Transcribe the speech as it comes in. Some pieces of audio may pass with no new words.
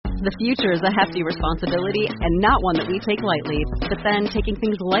The future is a hefty responsibility and not one that we take lightly. But then taking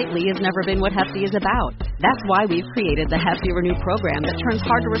things lightly has never been what Hefty is about. That's why we've created the Hefty Renew program that turns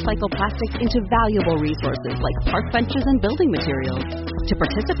hard-to-recycle plastics into valuable resources like park benches and building materials. To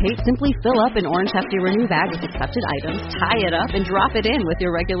participate, simply fill up an orange Hefty Renew bag with accepted items, tie it up, and drop it in with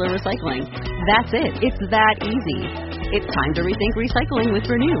your regular recycling. That's it. It's that easy. It's time to rethink recycling with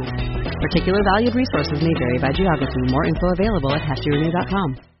Renew. Particular valued resources may vary by geography. More info available at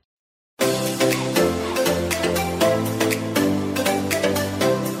heftyrenew.com.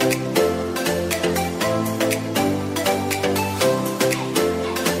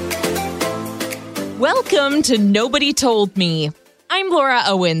 Welcome to Nobody Told Me. I'm Laura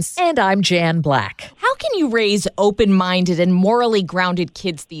Owens. And I'm Jan Black. How can you raise open-minded and morally grounded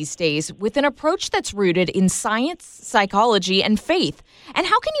kids these days with an approach that's rooted in science, psychology, and faith? And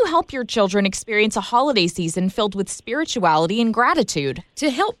how can you help your children experience a holiday season filled with spirituality and gratitude? To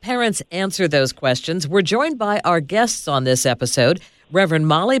help parents answer those questions, we're joined by our guests on this episode, Reverend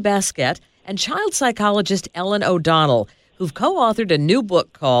Molly Baskette and child psychologist Ellen O'Donnell, who've co-authored a new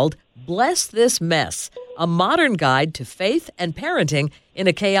book called Bless This Mess, a modern guide to faith and parenting in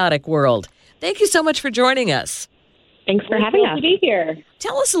a chaotic world. Thank you so much for joining us. Thanks for having us. To be here.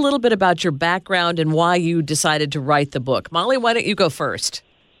 Tell us a little bit about your background and why you decided to write the book. Molly, why don't you go first?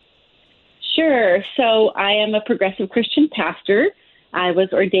 Sure. So I am a progressive Christian pastor. I was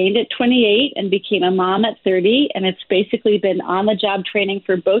ordained at 28 and became a mom at 30, and it's basically been on-the-job training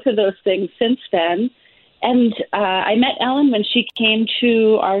for both of those things since then. And I met Ellen when she came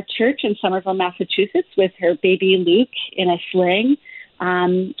to our church in Somerville, Massachusetts, with her baby Luke in a sling.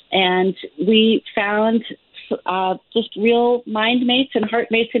 And we found just real mind mates and heart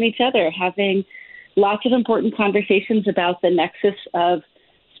mates in each other, having lots of important conversations about the nexus of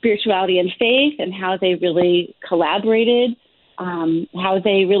spirituality and faith and how they really collaborated, how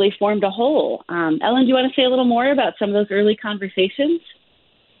they really formed a whole. Ellen, do you want to say a little more about some of those early conversations?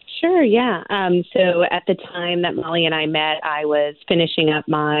 Sure, yeah. So at the time that Molly and I met, I was finishing up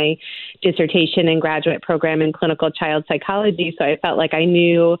my dissertation and graduate program in clinical child psychology, so I felt like I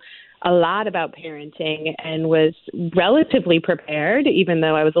knew a lot about parenting and was relatively prepared, even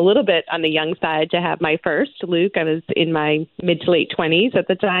though I was a little bit on the young side to have my first, Luke. I was in my mid to late 20s at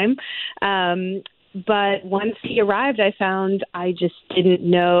the time. But once he arrived, I found I just didn't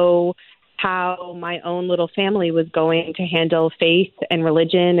know how my own little family was going to handle faith and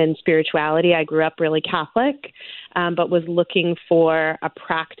religion and spirituality. I grew up really Catholic, but was looking for a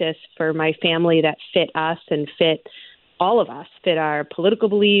practice for my family that fit us and fit all of us, fit our political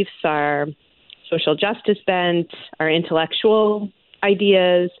beliefs, our social justice bent, our intellectual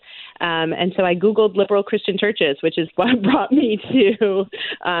ideas. And so I Googled liberal Christian churches, which is what brought me to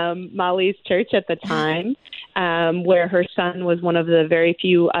Molly's church at the time, where her son was one of the very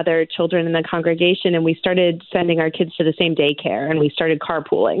few other children in the congregation. And we started sending our kids to the same daycare, and we started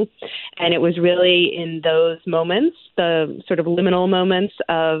carpooling. And it was really in those moments, the sort of liminal moments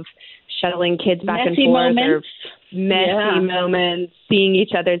of shuttling kids back messy and forth, moments. or messy moments, seeing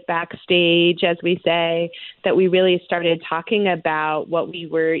each other's backstage, as we say, that we really started talking about what we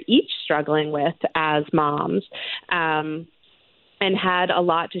were each struggling with as moms, and had a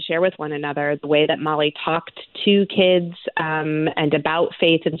lot to share with one another. The way that Molly talked to kids and about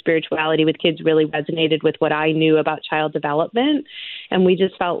faith and spirituality with kids really resonated with what I knew about child development. And we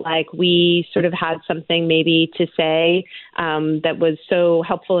just felt like we sort of had something maybe to say that was so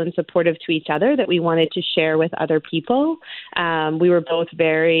helpful and supportive to each other that we wanted to share with other people. We were both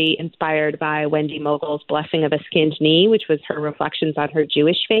very inspired by Wendy Mogul's Blessing of a Skinned Knee, which was her reflections on her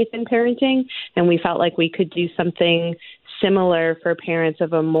Jewish faith and parenting. And we felt like we could do something similar for parents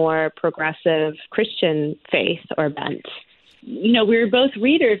of a more progressive Christian faith or bent. You know, we were both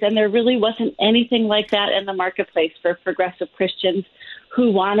readers, and there really wasn't anything like that in the marketplace for progressive Christians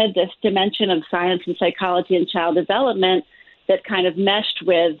who wanted this dimension of science and psychology and child development that kind of meshed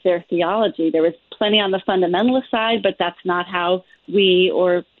with their theology. There was plenty on the fundamentalist side, but that's not how we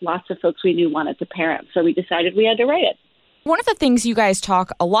or lots of folks we knew wanted to parent. So we decided we had to write it. One of the things you guys talk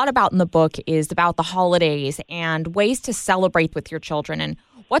a lot about in the book is about the holidays and ways to celebrate with your children and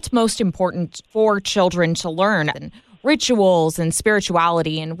what's most important for children to learn, and rituals and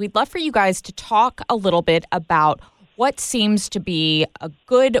spirituality. And we'd love for you guys to talk a little bit about what seems to be a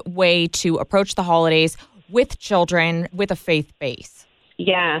good way to approach the holidays with children with a faith base.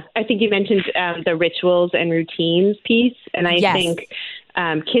 Yeah, I think you mentioned the rituals and routines piece, and I think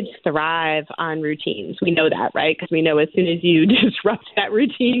kids thrive on routines. We know that, right? Because we know as soon as you disrupt that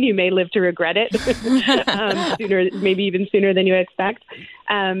routine, you may live to regret it sooner, maybe even sooner than you expect.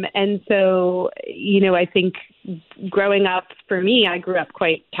 And so, you know, I think growing up, for me, I grew up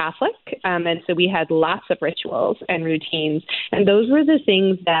quite Catholic, and so we had lots of rituals and routines, and those were the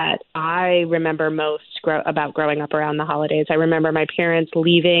things that I remember most about growing up around the holidays. I remember my parents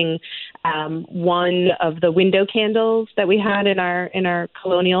leaving one of the window candles that we had in our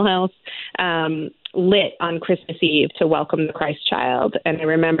colonial house lit on Christmas Eve to welcome the Christ child, and I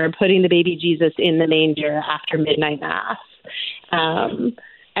remember putting the baby Jesus in the manger after midnight mass.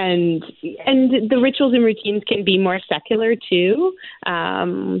 And the rituals and routines can be more secular too.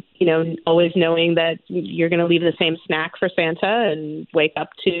 Always knowing that you're going to leave the same snack for Santa and wake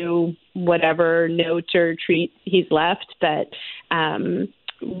up to whatever note or treat he's left. But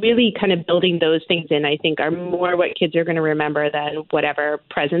really kind of building those things in, I think, are more what kids are going to remember than whatever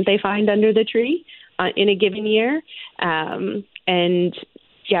present they find under the tree in a given year.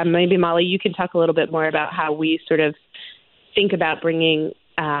 Maybe Molly, you can talk a little bit more about how we sort of think about bringing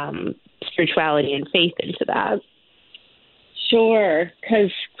spirituality and faith into that. Sure,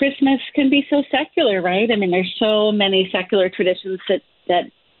 because Christmas can be so secular, right? I mean, there's so many secular traditions that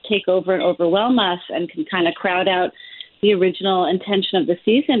take over and overwhelm us and can kind of crowd out the original intention of the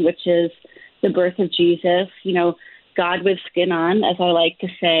season, which is the birth of Jesus, God with skin on, as I like to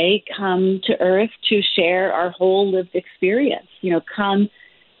say, come to earth to share our whole lived experience, come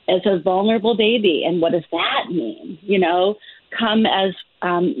as a vulnerable baby. And what does that mean? Come as,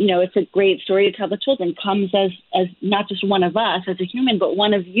 it's a great story to tell the children, comes as not just one of us as a human, but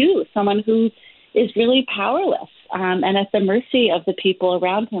one of you, someone who is really powerless and at the mercy of the people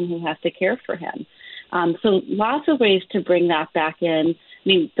around him who have to care for him. So lots of ways to bring that back in. I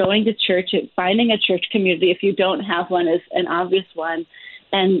mean, going to church, finding a church community, if you don't have one, is an obvious one.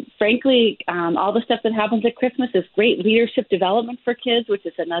 And frankly, all the stuff that happens at Christmas is great leadership development for kids, which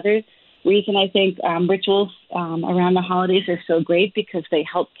is another reason I think rituals around the holidays are so great, because they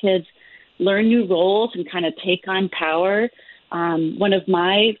help kids learn new roles and kind of take on power. One of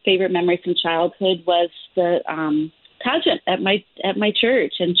my favorite memories from childhood was the pageant at my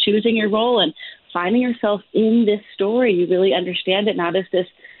church, and choosing your role and finding yourself in this story. You really understand it not as this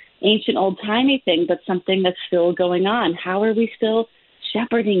ancient old-timey thing, but something that's still going on. How are we still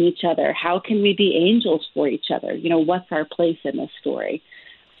shepherding each other? How can we be angels for each other? What's our place in this story?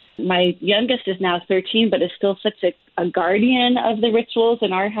 My youngest is now 13, but is still such a guardian of the rituals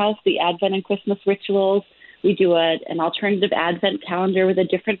in our house, the Advent and Christmas rituals. We do an alternative Advent calendar with a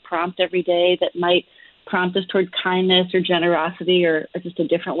different prompt every day that might prompt us toward kindness or generosity, or just a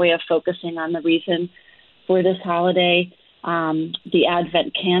different way of focusing on the reason for this holiday. The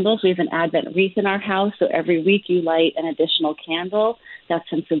Advent candles, we have an Advent wreath in our house, so every week you light an additional candle. That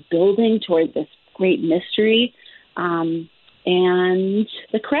sense of building toward this great mystery. And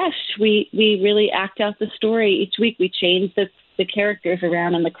the creche, we really act out the story. Each week we change the characters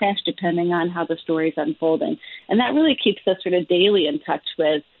around in the creche depending on how the story is unfolding. And that really keeps us sort of daily in touch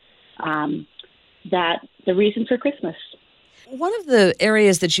with the reason for Christmas. One of the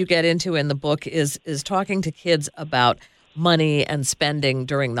areas that you get into in the book is talking to kids about money and spending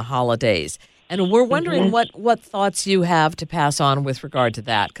during the holidays. And we're wondering what thoughts you have to pass on with regard to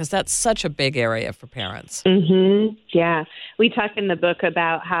that, because that's such a big area for parents. Mm-hmm. Yeah. We talk in the book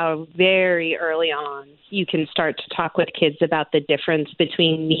about how very early on you can start to talk with kids about the difference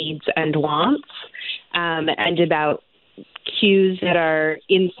between needs and wants, and about cues that are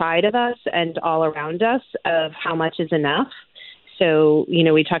inside of us and all around us of how much is enough. So,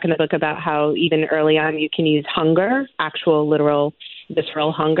 we talk in the book about how even early on you can use hunger, actual literal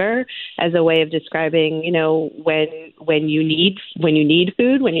visceral hunger, as a way of describing, when you need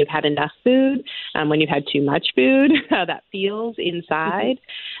food, when you've had enough food, when you've had too much food, how that feels inside.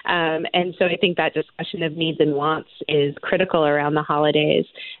 And so I think that discussion of needs and wants is critical around the holidays.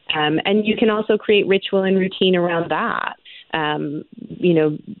 And you can also create ritual and routine around that.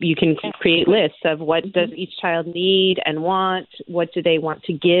 You can create lists of what does each child need and want, what do they want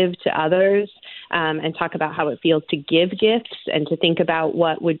to give to others, and talk about how it feels to give gifts and to think about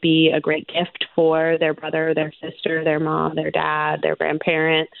what would be a great gift for their brother, their sister, their mom, their dad, their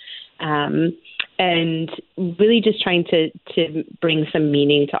grandparent, and really just trying to bring some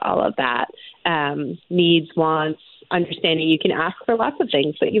meaning to all of that. Needs, wants, understanding you can ask for lots of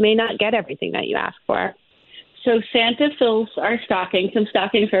things, but you may not get everything that you ask for. So Santa fills our stockings, and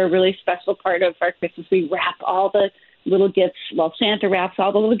stockings are a really special part of our Christmas. We wrap all the little gifts. Well, Santa wraps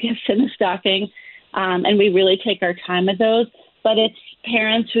all the little gifts in the stocking, and we really take our time with those. But it's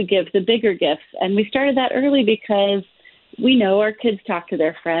parents who give the bigger gifts. And we started that early because we know our kids talk to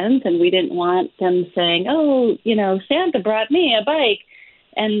their friends, and we didn't want them saying, Santa brought me a bike.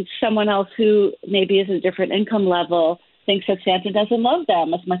 And someone else who maybe is a different income level thinks that Santa doesn't love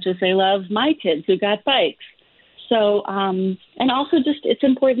them as much as they love my kids who got bikes. So, and also just it's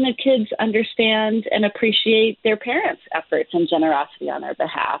important that kids understand and appreciate their parents' efforts and generosity on their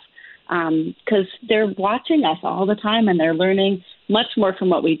behalf, because they're watching us all the time and they're learning much more from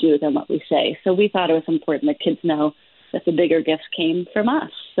what we do than what we say. So we thought it was important that kids know that the bigger gifts came from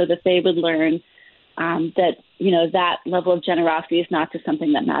us, so that they would learn that, that level of generosity is not just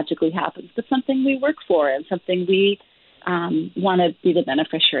something that magically happens, but something we work for and something we want to be the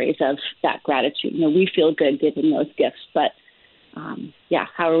beneficiaries of that gratitude. We feel good giving those gifts, but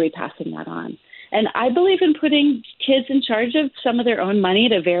how are we passing that on? And I believe in putting kids in charge of some of their own money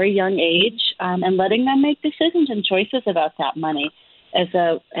at a very young age, and letting them make decisions and choices about that money as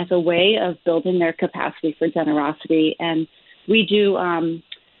a way of building their capacity for generosity. And we do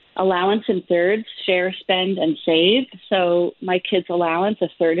allowance in thirds, share, spend, and save. So my kids' allowance, a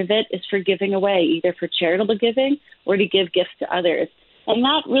third of it, is for giving away, either for charitable giving or to give gifts to others. And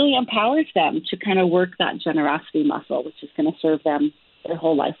that really empowers them to kind of work that generosity muscle, which is going to serve them their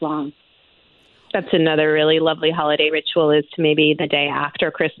whole life long. That's another really lovely holiday ritual, is to maybe the day after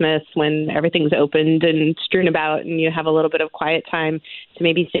Christmas, when everything's opened and strewn about and you have a little bit of quiet time, to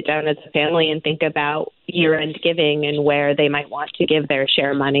maybe sit down as a family and think about year-end giving and where they might want to give their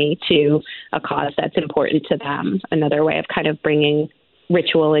share money to a cause that's important to them. Another way of kind of bringing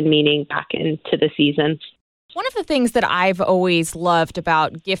ritual and meaning back into the season. One of the things that I've always loved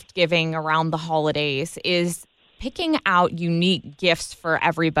about gift giving around the holidays is picking out unique gifts for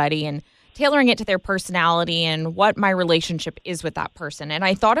everybody and tailoring it to their personality and what my relationship is with that person. And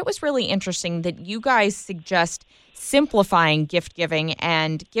I thought it was really interesting that you guys suggest simplifying gift giving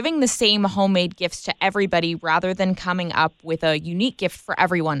and giving the same homemade gifts to everybody rather than coming up with a unique gift for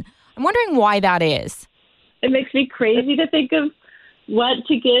everyone. I'm wondering why that is. It makes me crazy to think of what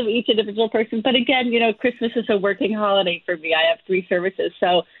to give each individual person. But again, Christmas is a working holiday for me. I have 3 services.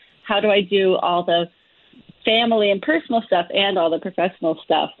 So how do I do all the family and personal stuff and all the professional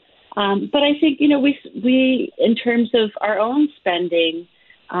stuff? But I think, we in terms of our own spending,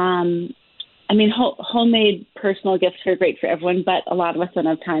 homemade personal gifts are great for everyone, but a lot of us don't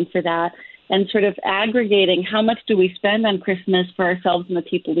have time for that. And sort of aggregating how much do we spend on Christmas for ourselves and the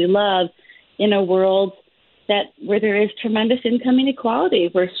people we love in a world where there is tremendous income inequality,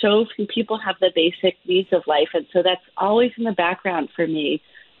 where so few people have the basic needs of life. And so that's always in the background for me.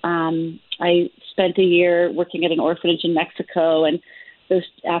 I spent a year working at an orphanage in Mexico, and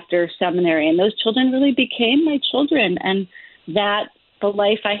after seminary, and those children really became my children, and that the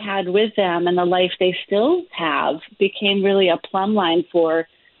life I had with them and the life they still have became really a plumb line for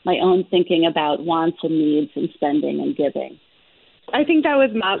my own thinking about wants and needs and spending and giving. I think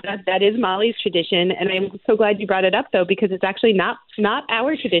that is Molly's tradition, and I'm so glad you brought it up, though, because it's actually not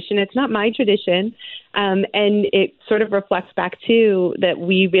our tradition. It's not my tradition, and it sort of reflects back, too, that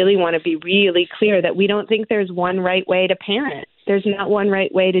we really want to be really clear that we don't think there's one right way to parent. There's not one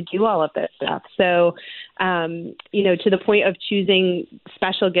right way to do all of this stuff. So, to the point of choosing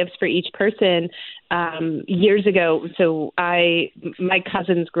special gifts for each person, years ago, my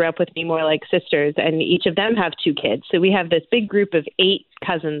cousins grew up with me more like sisters, and each of them have 2 kids. So we have this big group of 8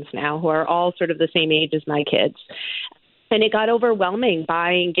 cousins now who are all sort of the same age as my kids. And it got overwhelming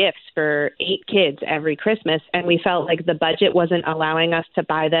buying gifts for 8 kids every Christmas. And we felt like the budget wasn't allowing us to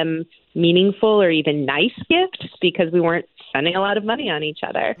buy them meaningful or even nice gifts because we weren't spending a lot of money on each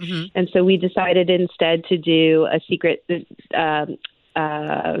other. Mm-hmm. And so we decided instead to do a secret,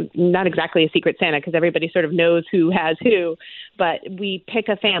 not exactly a secret Santa, because everybody sort of knows who has who, but we pick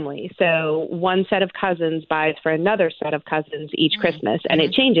a family. So one set of cousins buys for another set of cousins each Christmas, and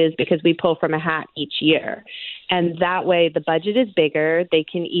it changes because we pull from a hat each year. And that way the budget is bigger. They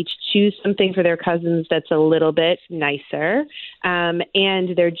can each choose something for their cousins that's a little bit nicer.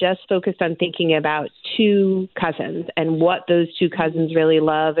 And they're just focused on thinking about 2 cousins and what those 2 cousins really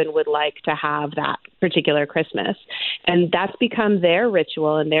love and would like to have that particular Christmas. And that's become their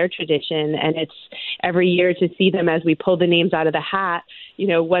ritual and their tradition. And it's every year to see them as we pull the names out of the hat.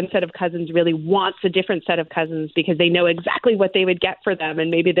 One set of cousins really wants a different set of cousins because they know exactly what they would get for them.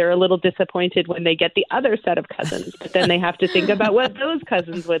 And maybe they're a little disappointed when they get the other set of cousins, but then they have to think about what those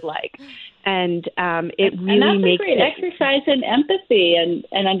cousins would like. And it really and that's makes a great exercise in empathy and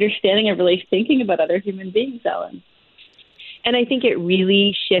understanding and really thinking about other human beings, Ellen. And I think it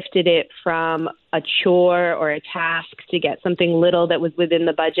really shifted it from a chore or a task to get something little that was within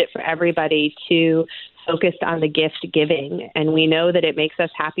the budget for everybody to focused on the gift giving. And we know that it makes us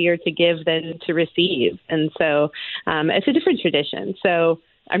happier to give than to receive. And so it's a different tradition. So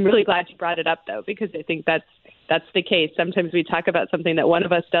I'm really glad you brought it up, though, because I think that's the case. Sometimes we talk about something that one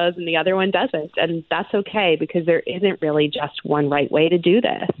of us does and the other one doesn't. And that's okay, because there isn't really just one right way to do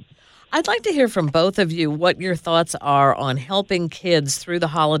this. I'd like to hear from both of you what your thoughts are on helping kids through the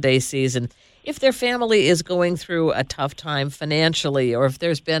holiday season if their family is going through a tough time financially, or if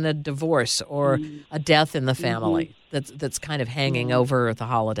there's been a divorce or a death in the family that's kind of hanging over the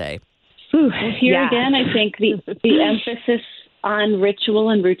holiday. Well, here again, I think the emphasis on ritual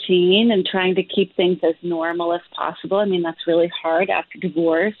and routine and trying to keep things as normal as possible. I mean, that's really hard after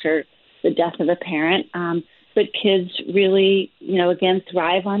divorce or the death of a parent. But kids really, again,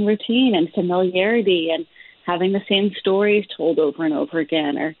 thrive on routine and familiarity and having the same stories told over and over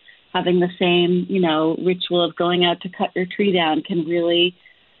again, or having the same, ritual of going out to cut your tree down can really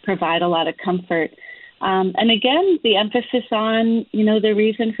provide a lot of comfort. And again, the emphasis on, the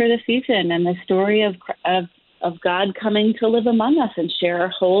reason for the season and the story of God coming to live among us and share our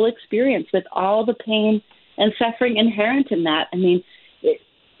whole experience with all the pain and suffering inherent in that. I mean,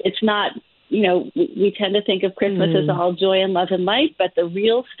 it's not, we tend to think of Christmas as all joy and love and light, but the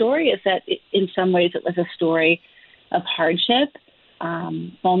real story is that in some ways it was a story of hardship,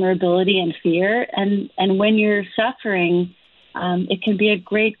 vulnerability and fear. And when you're suffering, it can be a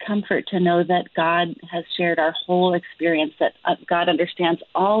great comfort to know that God has shared our whole experience, that God understands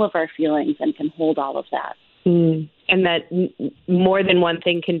all of our feelings and can hold all of that. And that more than one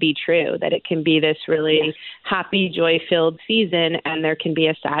thing can be true, that it can be this really happy, joy-filled season, and there can be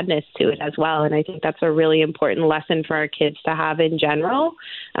a sadness to it as well. And I think that's a really important lesson for our kids to have in general,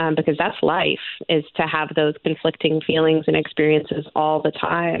 because that's life, is to have those conflicting feelings and experiences all the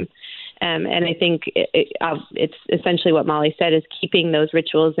time. And I think it's essentially what Molly said, is keeping those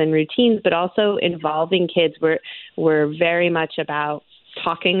rituals and routines, but also involving kids. We're very much about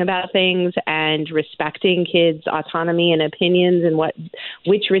talking about things and respecting kids' autonomy and opinions and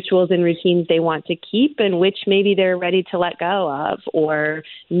which rituals and routines they want to keep and which maybe they're ready to let go of, or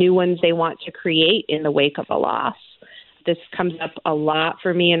new ones they want to create in the wake of a loss. This comes up a lot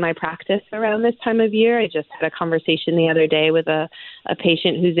for me in my practice around this time of year. I just had a conversation the other day with a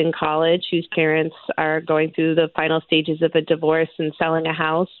patient who's in college, whose parents are going through the final stages of a divorce and selling a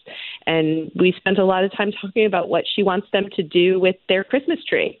house. And we spent a lot of time talking about what she wants them to do with their Christmas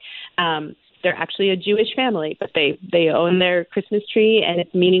tree. They're actually a Jewish family, but they own their Christmas tree, and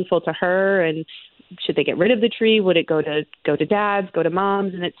it's meaningful to her. And should they get rid of the tree? Would it go to dads, go to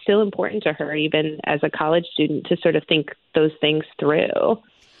moms? And it's still important to her, even as a college student, to sort of think those things through.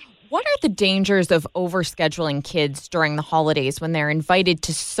 What are the dangers of overscheduling kids during the holidays when they're invited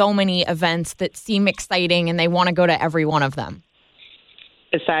to so many events that seem exciting and they want to go to every one of them?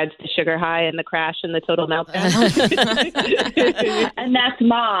 Besides the sugar high and the crash and the total meltdown. And that's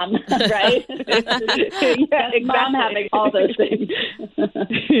mom, right? Yeah, exactly. Mom having all those things.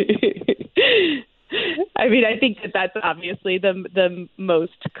 I mean, I think that's obviously the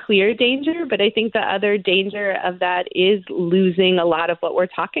most clear danger, but I think the other danger of that is losing a lot of what we're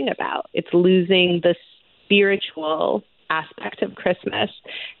talking about. It's losing the spiritual aspect of Christmas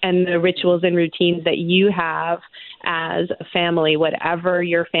and the rituals and routines that you have as a family, whatever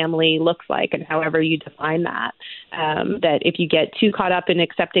your family looks like and however you define that. That if you get too caught up in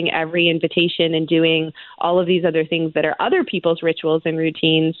accepting every invitation and doing all of these other things that are other people's rituals and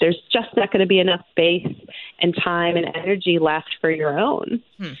routines, there's just not going to be enough space and time and energy left for your own.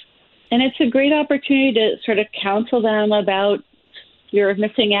 And it's a great opportunity to sort of counsel them about fear of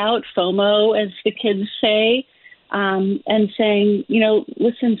missing out, FOMO, as the kids say. And saying,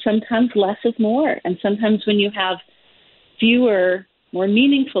 listen, sometimes less is more. And sometimes when you have fewer, more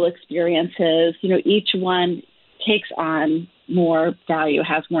meaningful experiences, each one takes on more value,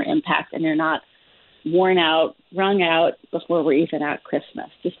 has more impact, and you're not worn out, wrung out before we're even at Christmas.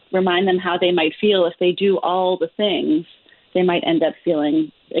 Just remind them how they might feel if they do all the things. They might end up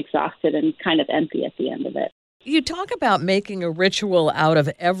feeling exhausted and kind of empty at the end of it. You talk about making a ritual out of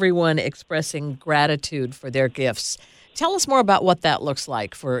everyone expressing gratitude for their gifts. Tell us more about what that looks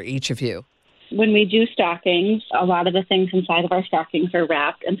like for each of you. When we do stockings, a lot of the things inside of our stockings are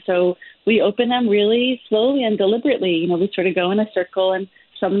wrapped. And so we open them really slowly and deliberately. We sort of go in a circle and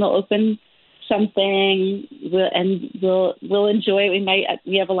someone will open something and we'll enjoy it.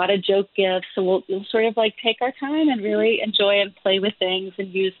 We have a lot of joke gifts. So we'll sort of like take our time and really enjoy and play with things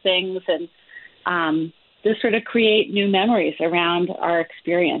and use things and, to sort of create new memories around our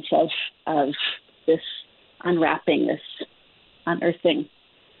experience of this unwrapping, this unearthing.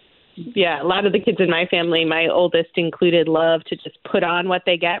 Yeah, a lot of the kids in my family, my oldest included, love to just put on what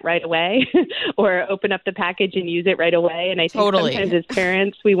they get right away or open up the package and use it right away. And I think sometimes as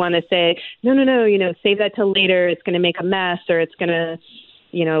parents, we want to say, no, save that till later. It's going to make a mess, or it's going to,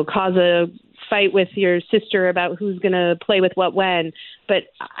 cause a fight with your sister about who's going to play with what when. But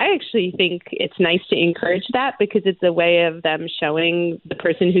I actually think it's nice to encourage that because it's a way of them showing the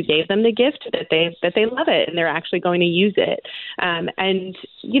person who gave them the gift that they love it and they're actually going to use it. And,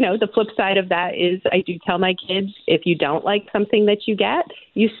 you know, the flip side of that is I do tell my kids, if you don't like something that you get,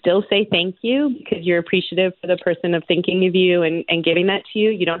 you still say thank you because you're appreciative for the person of thinking of you and giving that to you.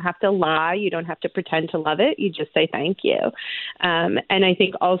 You don't have to lie. You don't have to pretend to love it. You just say thank you. And I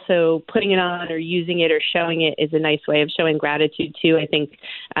think also putting it on or using it or showing it is a nice way of showing gratitude too. I think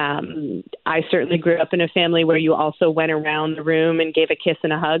I certainly grew up in a family where you also went around the room and gave a kiss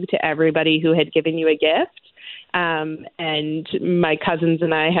and a hug to everybody who had given you a gift. And my cousins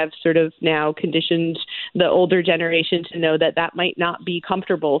and I have sort of now conditioned the older generation to know that that might not be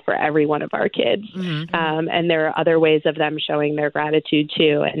comfortable for every one of our kids. And there are other ways of them showing their gratitude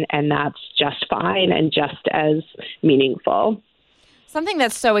too. And that's just fine and just as meaningful. Something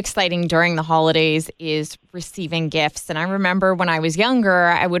that's so exciting during the holidays is receiving gifts. And I remember when I was younger,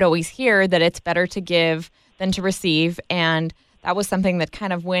 I would always hear that it's better to give than to receive. And that was something that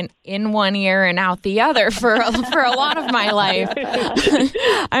kind of went in one ear and out the other for a lot of my life.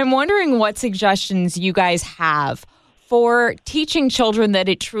 I'm wondering what suggestions you guys have for teaching children that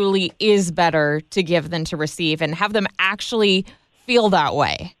it truly is better to give than to receive and have them actually feel that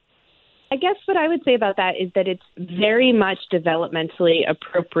way. I guess what I would say about that is that it's very much developmentally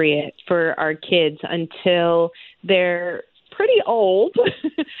appropriate for our kids until they're pretty old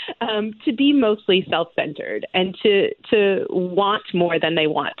to be mostly self-centered and to want more than they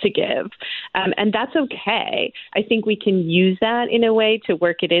want to give. And that's okay. I think we can use that in a way to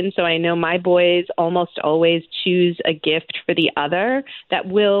work it in. So I know my boys almost always choose a gift for the other that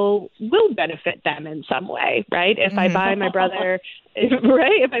will benefit them in some way, right? If I buy my brother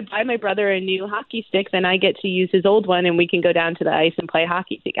if I buy my brother a new hockey stick, then I get to use his old one and we can go down to the ice and play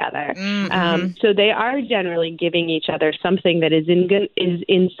hockey together. So they are generally giving each other something that is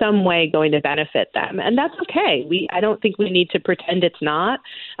in some way going to benefit them. And that's okay. I don't think we need to pretend it's not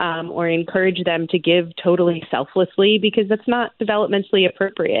or encourage them to give totally selflessly because that's not developmentally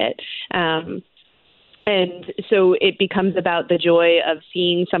appropriate. And so it becomes about the joy of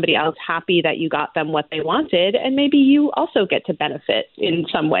seeing somebody else happy that you got them what they wanted, and maybe you also get to benefit in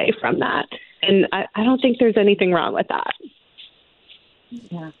some way from that. And I don't think there's anything wrong with that.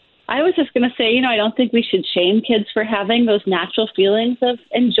 Yeah. I was just going to say, I don't think we should shame kids for having those natural feelings of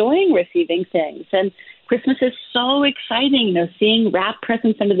enjoying receiving things. And Christmas is so exciting, seeing wrapped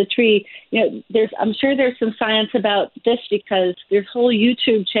presents under the tree. I'm sure there's some science about this because there's whole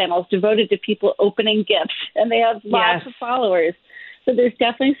YouTube channels devoted to people opening gifts, and they have lots of followers. So there's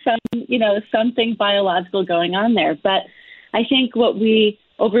definitely something biological going on there. But I think what we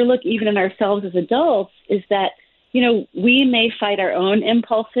overlook even in ourselves as adults is that, we may fight our own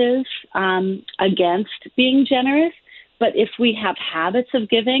impulses against being generous. But if we have habits of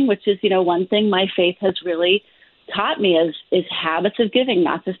giving, which is, one thing my faith has really taught me is habits of giving,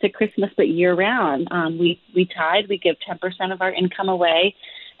 not just at Christmas, but year round. We tithe, we give 10% of our income away.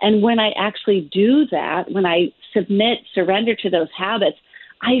 And when I actually do that, when I surrender to those habits,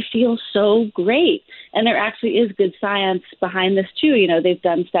 I feel so great. And there actually is good science behind this too. They've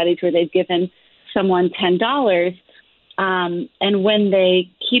done studies where they've given someone $10, and when they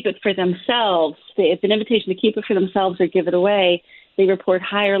keep it for themselves, it's an invitation to keep it for themselves or give it away, they report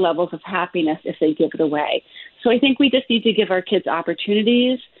higher levels of happiness if they give it away. So I think we just need to give our kids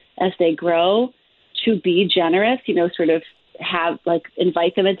opportunities as they grow to be generous, sort of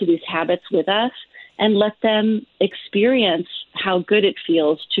invite them into these habits with us and let them experience how good it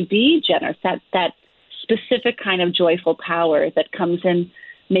feels to be generous, that specific kind of joyful power that comes in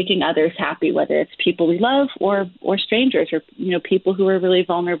making others happy, whether it's people we love or strangers or, people who are really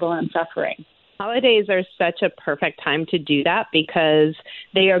vulnerable and suffering. Holidays are such a perfect time to do that because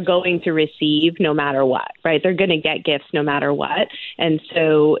they are going to receive no matter what, right? They're going to get gifts no matter what. And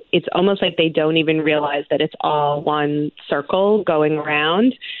so it's almost like they don't even realize that it's all one circle going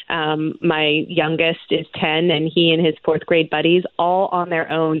around. My youngest is 10 and he and his fourth grade buddies all on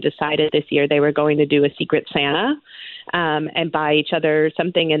their own decided this year they were going to do a Secret Santa. And buy each other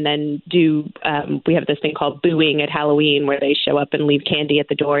something and then we have this thing called booing at Halloween where they show up and leave candy at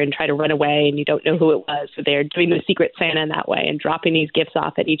the door and try to run away and you don't know who it was. So they're doing the Secret Santa in that way and dropping these gifts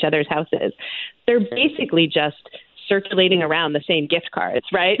off at each other's houses. They're basically just circulating around the same gift cards,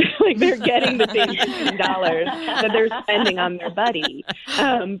 right? Like they're getting the same $15 that they're spending on their buddy.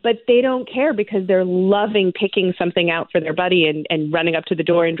 But they don't care because they're loving picking something out for their buddy and running up to the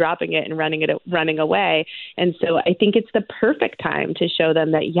door and dropping it and running away. And so I think it's the perfect time to show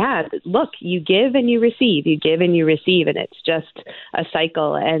them that, yeah, look, you give and you receive, and it's just a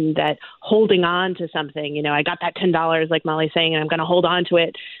cycle, and that holding on to something, you know, I got that $10, like Molly's saying, and I'm going to hold on to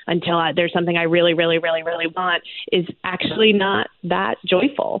it until there's something I really, really, really, really want, is actually not that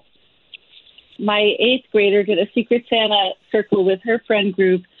joyful. My 8th grader did a Secret Santa circle with her friend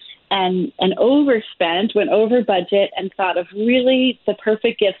group and overspent, went over budget, and thought of really the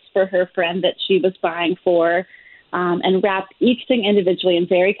perfect gifts for her friend that she was buying for, and wrapped each thing individually and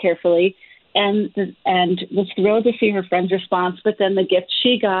very carefully, and was thrilled to see her friend's response. But then the gift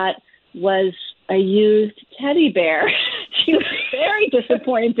she got was a used teddy bear. She was very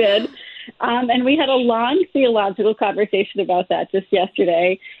disappointed. And we had a long theological conversation about that just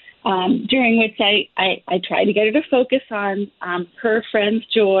yesterday, during which I tried to get her to focus on her friend's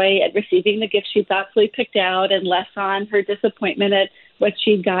joy at receiving the gift she thoughtfully picked out, and less on her disappointment at what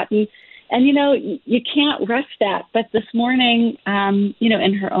she'd gotten. And, you know, you can't rush that. But this morning, you know,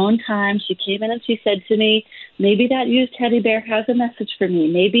 in her own time, she came in and she said to me, maybe that used teddy bear has a message for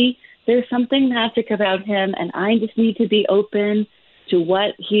me. Maybe there's something magic about him, and I just need to be open to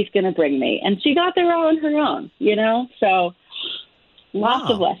what he's going to bring me. And she got there all on her own, you know, so lots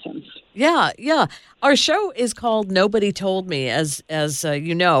of lessons. Yeah, yeah. Our show is called Nobody Told Me, as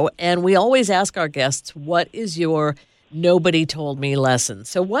you know, and we always ask our guests, what is your nobody told me lesson?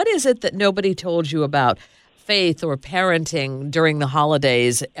 So what is it that nobody told you about faith or parenting during the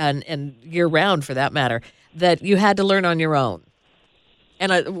holidays and year-round, for that matter, that you had to learn on your own?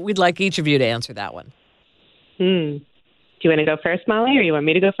 And we'd like each of you to answer that one. Do you want to go first, Molly, or you want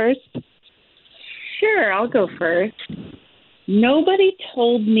me to go first? Sure, I'll go first. Nobody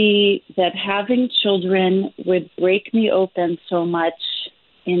told me that having children would break me open so much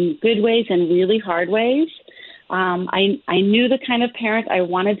in good ways and really hard ways. I knew the kind of parent I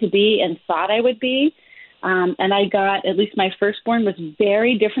wanted to be and thought I would be. And I got, at least my firstborn was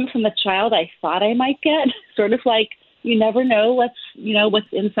very different from the child I thought I might get. Sort of like, you never know what's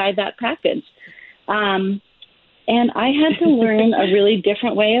inside that package. And I had to learn a really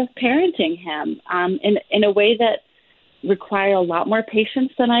different way of parenting him, in a way that required a lot more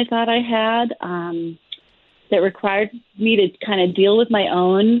patience than I thought I had, that required me to kind of deal with my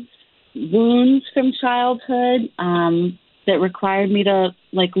own wounds from childhood, that required me to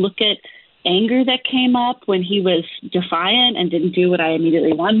look at anger that came up when he was defiant and didn't do what I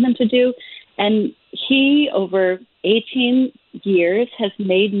immediately wanted him to do. And he, over 18 years, has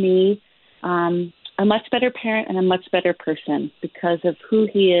made me a much better parent and a much better person because of who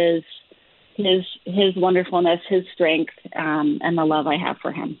he is, his wonderfulness, his strength, and the love I have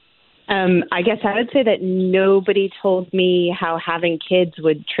for him. I guess I would say that nobody told me how having kids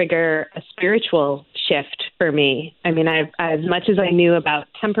would trigger a spiritual shift for me. I mean, as much as I knew about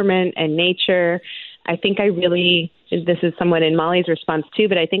temperament and nature, I think this is somewhat in Molly's response too,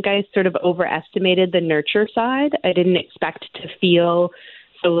 but I think I sort of overestimated the nurture side. I didn't expect to feel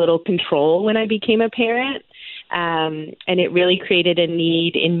so little control when I became a parent. And it really created a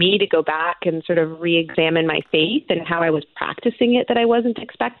need in me to go back and sort of re-examine my faith and how I was practicing it that I wasn't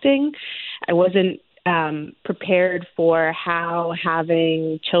expecting. I wasn't prepared for how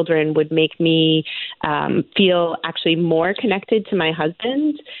having children would make me feel actually more connected to my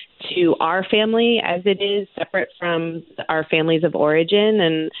husband, to our family as it is, separate from our families of origin,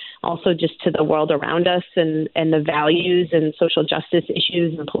 and also just to the world around us and the values and social justice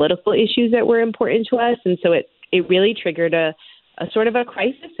issues and political issues that were important to us. And so it really triggered a sort of a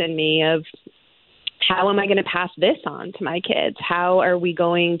crisis in me of, how am I going to pass this on to my kids? How are we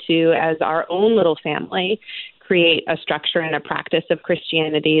going to, as our own little family, create a structure and a practice of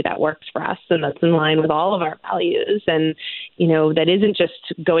Christianity that works for us and that's in line with all of our values? And, that isn't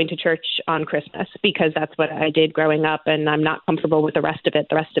just going to church on Christmas, because that's what I did growing up, and I'm not comfortable with the rest of it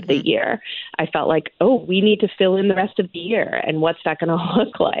the rest of the year. I felt like, we need to fill in the rest of the year, and what's that going to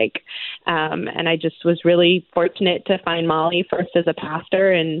look like? And I just was really fortunate to find Molly first as a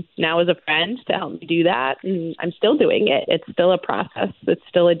pastor and now as a friend to help me do that. And I'm still doing it. It's still a process. It's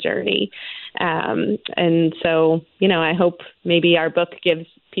still a journey. And so, I hope maybe our book gives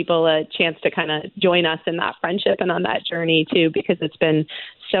people a chance to kind of join us in that friendship and on that journey too, because it's been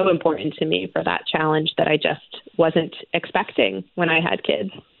so important to me for that challenge that I just wasn't expecting when I had kids.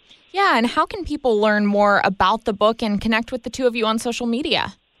 Yeah. And how can people learn more about the book and connect with the two of you on social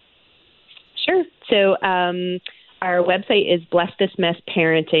media? Sure. So Our website is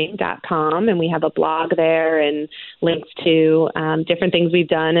blessthismessparenting.com, and we have a blog there and links to different things we've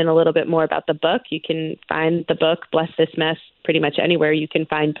done and a little bit more about the book. You can find the book, Bless This Mess, pretty much anywhere you can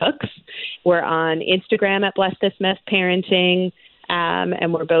find books. We're on Instagram at Bless This Mess Parenting,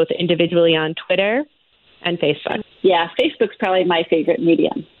 and we're both individually on Twitter and Facebook. Yeah, Facebook's probably my favorite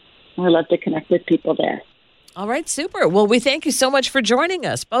medium. I love to connect with people there. All right, super. Well, we thank you so much for joining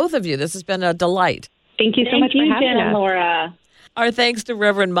us, both of you. This has been a delight. Thank you so much for having Jen and us. Laura. Our thanks to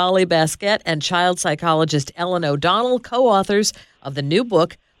Reverend Molly Baskette and child psychologist Ellen O'Donnell, co-authors of the new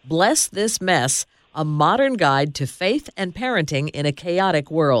book, Bless This Mess, A Modern Guide to Faith and Parenting in a Chaotic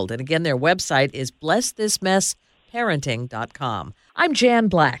World. And again, their website is blessthismessparenting.com. I'm Jan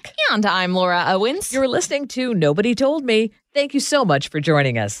Black. And I'm Laura Owens. You're listening to Nobody Told Me. Thank you so much for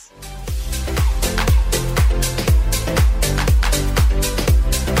joining us.